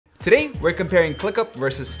Today, we're comparing ClickUp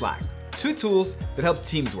versus Slack, two tools that help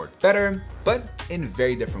teams work better, but in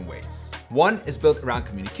very different ways. One is built around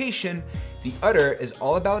communication, the other is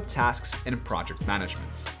all about tasks and project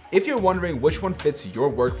management. If you're wondering which one fits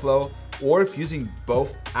your workflow, or if using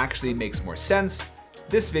both actually makes more sense,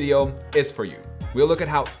 this video is for you. We'll look at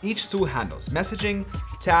how each tool handles messaging,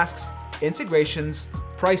 tasks, integrations,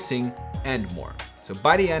 pricing, and more. So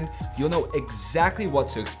by the end, you'll know exactly what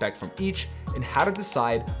to expect from each and how to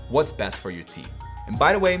decide what's best for your team. And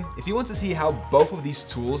by the way, if you want to see how both of these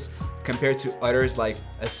tools compare to others like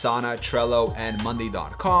Asana, Trello, and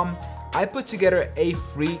Monday.com, I put together a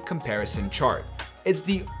free comparison chart. It's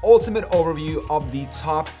the ultimate overview of the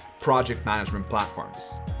top project management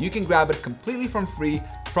platforms. You can grab it completely free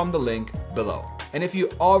from the link below. And if you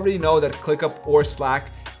already know that ClickUp or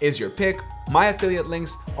Slack is your pick, my affiliate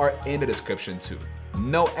links are in the description too.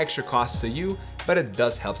 No extra costs to you, but it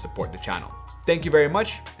does help support the channel. Thank you very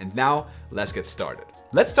much, and now let's get started.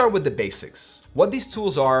 Let's start with the basics, what these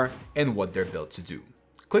tools are and what they're built to do.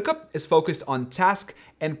 ClickUp is focused on task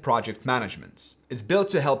and project management. It's built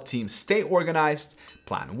to help teams stay organized,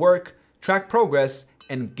 plan work, track progress,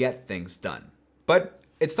 and get things done. But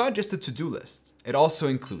it's not just a to-do list. It also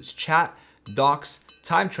includes chat, docs,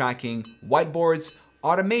 time tracking, whiteboards,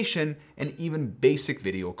 automation, and even basic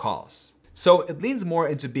video calls. So it leans more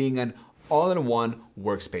into being an all-in-one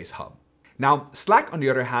workspace hub. Now, Slack, on the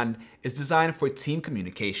other hand, is designed for team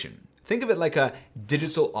communication. Think of it like a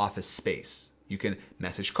digital office space. You can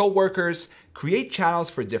message coworkers, create channels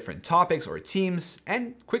for different topics or teams,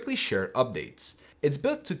 and quickly share updates. It's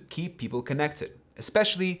built to keep people connected,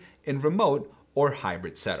 especially in remote or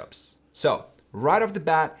hybrid setups. So, right off the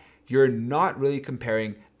bat, you're not really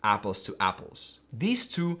comparing apples to apples. These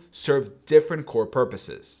two serve different core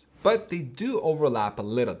purposes, but they do overlap a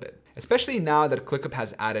little bit, especially now that ClickUp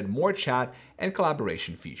has added more chat and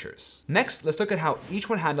collaboration features. Next, let's look at how each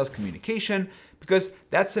one handles communication, because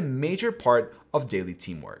that's a major part of daily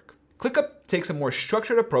teamwork. ClickUp takes a more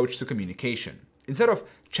structured approach to communication. Instead of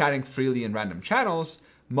chatting freely in random channels,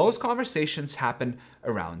 most conversations happen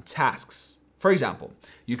around tasks. For example,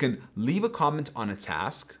 you can leave a comment on a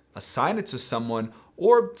task, assign it to someone,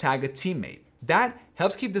 or tag a teammate. That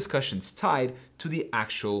helps keep discussions tied to the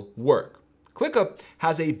actual work. ClickUp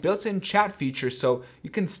has a built-in chat feature so you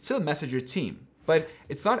can still message your team, but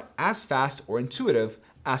it's not as fast or intuitive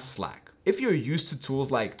as Slack. If you're used to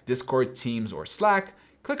tools like Discord, Teams, or Slack,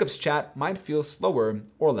 ClickUp's chat might feel slower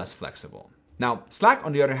or less flexible. Now, Slack,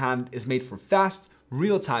 on the other hand, is made for fast,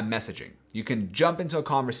 real-time messaging. You can jump into a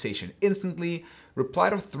conversation instantly,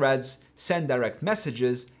 reply to threads, send direct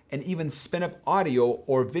messages, and even spin up audio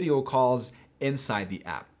or video calls inside the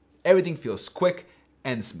app. Everything feels quick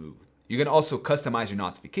and smooth. You can also customize your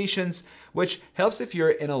notifications, which helps if you're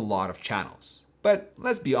in a lot of channels. But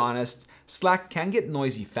let's be honest, Slack can get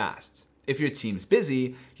noisy fast. If your team's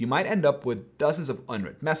busy, you might end up with dozens of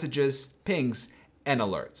unread messages, pings, and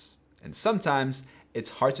alerts. And sometimes it's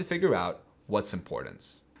hard to figure out what's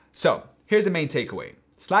important. So here's the main takeaway.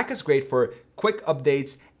 Slack is great for quick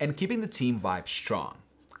updates and keeping the team vibe strong.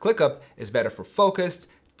 ClickUp is better for focused,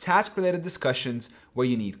 task-related discussions where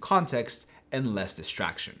you need context and less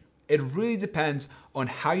distraction. It really depends on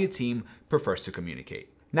how your team prefers to communicate.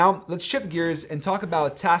 Now, let's shift gears and talk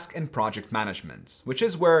about task and project management, which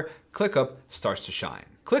is where ClickUp starts to shine.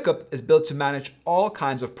 ClickUp is built to manage all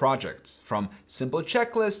kinds of projects, from simple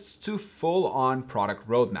checklists to full-on product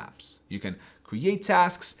roadmaps. You can create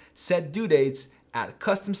tasks, set due dates, add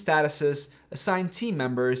custom statuses, assign team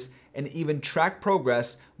members, and even track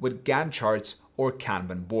progress with Gantt charts or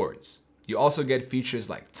Kanban boards. You also get features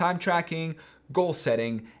like time tracking, goal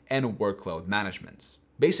setting, and workload management.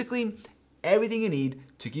 Basically, everything you need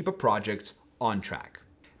to keep a project on track.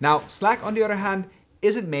 Now, Slack, on the other hand,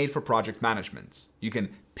 isn't made for project management. You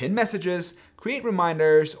can pin messages, create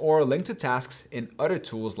reminders, or link to tasks in other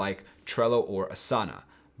tools like Trello or Asana.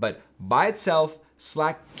 But by itself,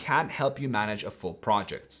 Slack can't help you manage a full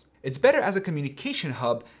project. It's better as a communication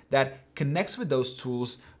hub that connects with those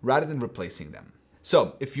tools rather than replacing them.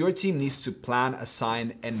 So if your team needs to plan,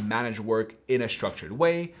 assign, and manage work in a structured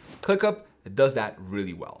way, ClickUp does that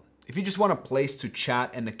really well. If you just want a place to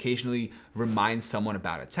chat and occasionally remind someone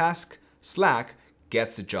about a task, Slack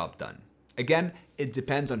gets the job done. Again, it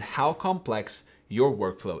depends on how complex your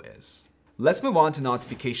workflow is. Let's move on to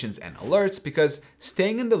notifications and alerts, because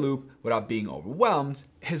staying in the loop without being overwhelmed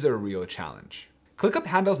is a real challenge. ClickUp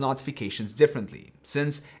handles notifications differently.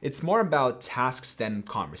 Since it's more about tasks than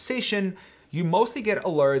conversation, you mostly get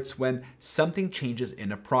alerts when something changes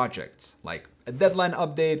in a project, like a deadline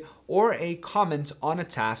update or a comment on a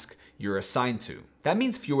task you're assigned to. That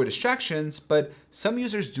means fewer distractions, but some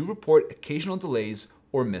users do report occasional delays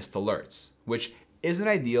or missed alerts, which isn't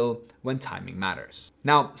ideal when timing matters.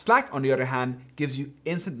 Now, Slack, on the other hand, gives you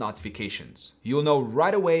instant notifications. You'll know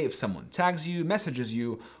right away if someone tags you, messages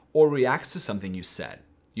you, or reacts to something you said.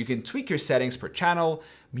 You can tweak your settings per channel,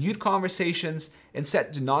 mute conversations, and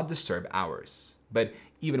set do not disturb hours. But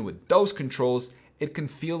even with those controls, it can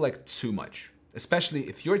feel like too much, especially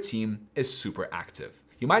if your team is super active.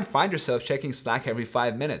 You might find yourself checking Slack every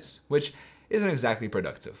 5 minutes, which isn't exactly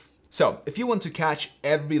productive. So if you want to catch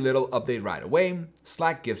every little update right away,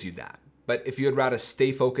 Slack gives you that. But if you'd rather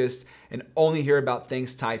stay focused and only hear about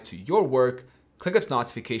things tied to your work, ClickUp's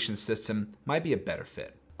notification system might be a better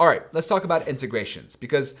fit. All right, let's talk about integrations,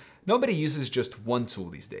 because nobody uses just one tool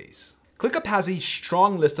these days. ClickUp has a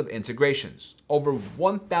strong list of integrations, over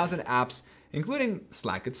 1,000 apps, including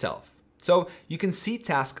Slack itself. So you can see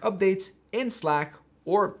task updates in Slack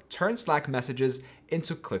or turn Slack messages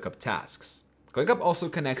into ClickUp tasks. ClickUp also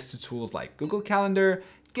connects to tools like Google Calendar,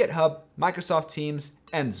 GitHub, Microsoft Teams,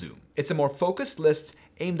 and Zoom. It's a more focused list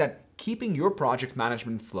aimed at keeping your project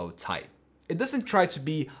management flow tight. It doesn't try to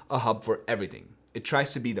be a hub for everything. It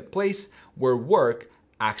tries to be the place where work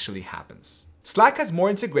actually happens. Slack has more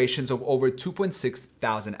integrations of over 2.6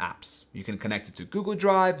 thousand apps. You can connect it to Google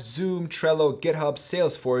Drive, Zoom, Trello, GitHub,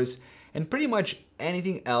 Salesforce, and pretty much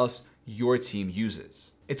anything else your team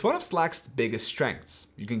uses. It's one of Slack's biggest strengths.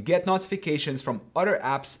 You can get notifications from other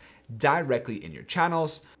apps directly in your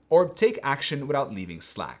channels or take action without leaving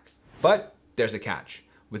Slack. But there's a catch.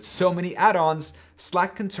 With so many add-ons,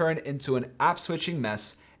 Slack can turn into an app switching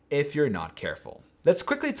mess if you're not careful. Let's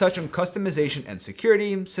quickly touch on customization and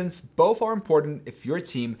security, since both are important if your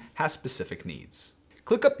team has specific needs.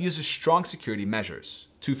 ClickUp uses strong security measures,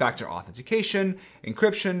 two-factor authentication,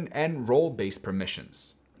 encryption, and role-based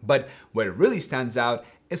permissions. But what really stands out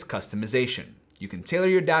is customization. You can tailor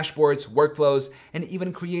your dashboards, workflows, and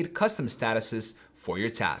even create custom statuses for your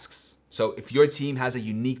tasks. So if your team has a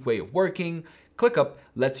unique way of working, ClickUp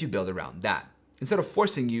lets you build around that, instead of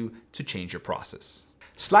forcing you to change your process.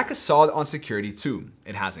 Slack is solid on security too.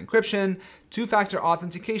 It has encryption, two-factor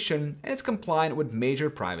authentication, and it's compliant with major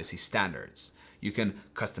privacy standards. You can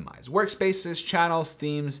customize workspaces, channels,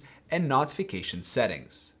 themes, and notification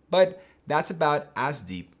settings. But that's about as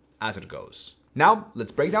deep as it goes. Now,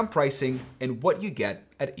 let's break down pricing and what you get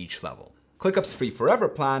at each level. ClickUp's free forever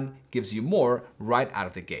plan gives you more right out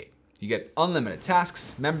of the gate. You get unlimited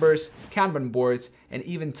tasks, members, Kanban boards, and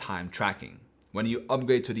even time tracking. When you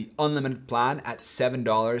upgrade to the unlimited plan at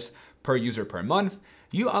 $7 per user per month,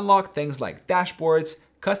 you unlock things like dashboards,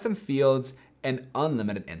 custom fields, and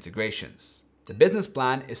unlimited integrations. The business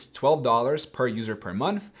plan is $12 per user per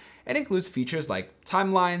month and includes features like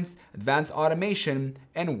timelines, advanced automation,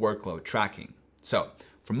 and workload tracking. So,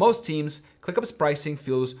 for most teams, ClickUp's pricing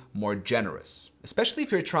feels more generous, especially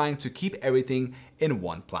if you're trying to keep everything in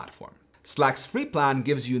one platform. Slack's free plan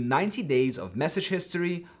gives you 90 days of message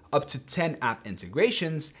history, up to 10 app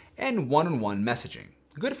integrations, and one-on-one messaging.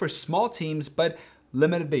 Good for small teams, but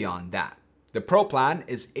limited beyond that. The Pro plan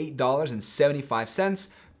is $8.75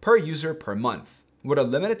 per user per month, with a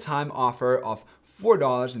limited time offer of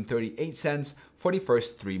 $4.38 for the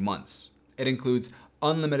first 3 months. It includes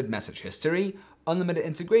unlimited message history, unlimited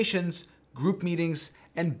integrations, group meetings,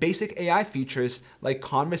 and basic AI features like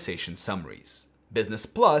conversation summaries. Business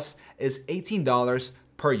Plus is $18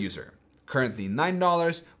 per user, currently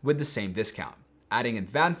 $9 with the same discount, adding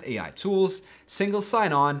advanced AI tools, single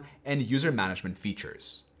sign-on, and user management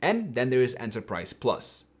features. And then there is Enterprise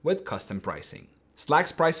Plus with custom pricing.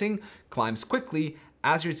 Slack's pricing climbs quickly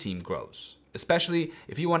as your team grows, especially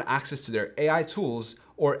if you want access to their AI tools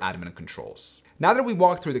or admin controls. Now that we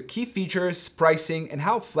walked through the key features, pricing, and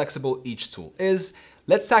how flexible each tool is,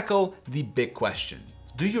 let's tackle the big question.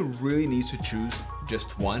 Do you really need to choose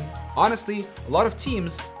just one? Honestly, a lot of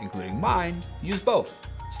teams, including mine, use both.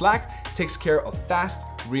 Slack takes care of fast,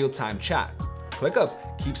 real-time chat. ClickUp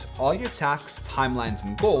keeps all your tasks, timelines,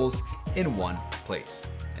 and goals in one place.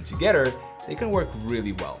 And together, they can work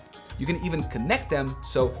really well. You can even connect them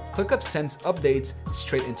so ClickUp sends updates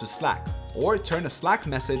straight into Slack, or turn a Slack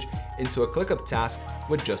message into a ClickUp task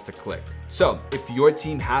with just a click. So if your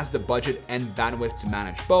team has the budget and bandwidth to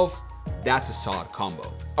manage both, that's a solid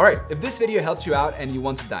combo. All right, if this video helped you out and you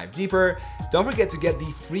want to dive deeper, don't forget to get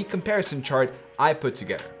the free comparison chart I put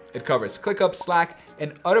together. It covers ClickUp, Slack,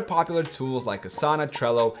 and other popular tools like Asana,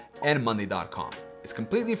 Trello, and Monday.com. It's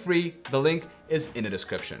completely free. The link is in the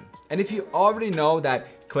description. And if you already know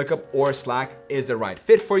that ClickUp or Slack is the right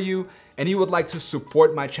fit for you, and you would like to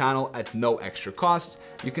support my channel at no extra cost,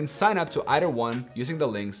 you can sign up to either one using the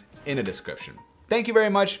links in the description. Thank you very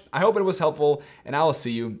much. I hope it was helpful, and I will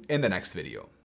see you in the next video.